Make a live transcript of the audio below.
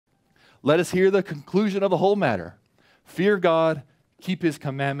let us hear the conclusion of the whole matter. Fear God, keep his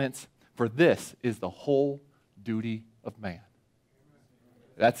commandments, for this is the whole duty of man.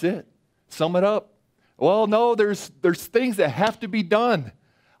 That's it. Sum it up. Well, no, there's things that have to be done.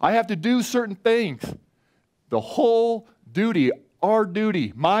 I have to do certain things. The whole duty, our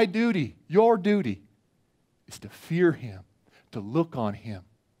duty, my duty, your duty, is to fear him, to look on him.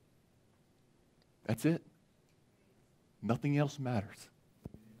 That's it. Nothing else matters.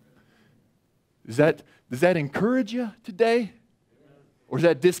 Does that encourage you today? Or does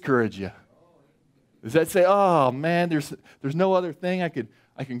that discourage you? Does that say, oh man, there's no other thing I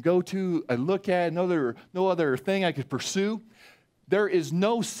can go to, I look at, no other thing I could pursue? There is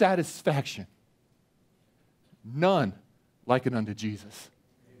no satisfaction. None like it unto Jesus.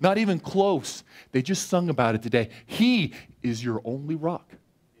 Not even close. They just sung about it today. He is your only rock.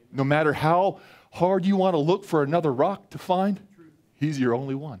 No matter how hard you want to look for another rock to find, he's your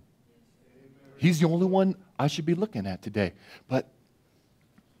only one. He's the only one I should be looking at today. But,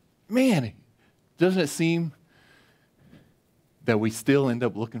 man, doesn't it seem that we still end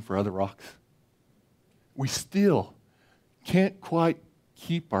up looking for other rocks? We still can't quite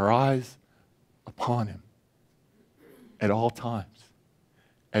keep our eyes upon him at all times,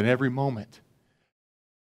 at every moment.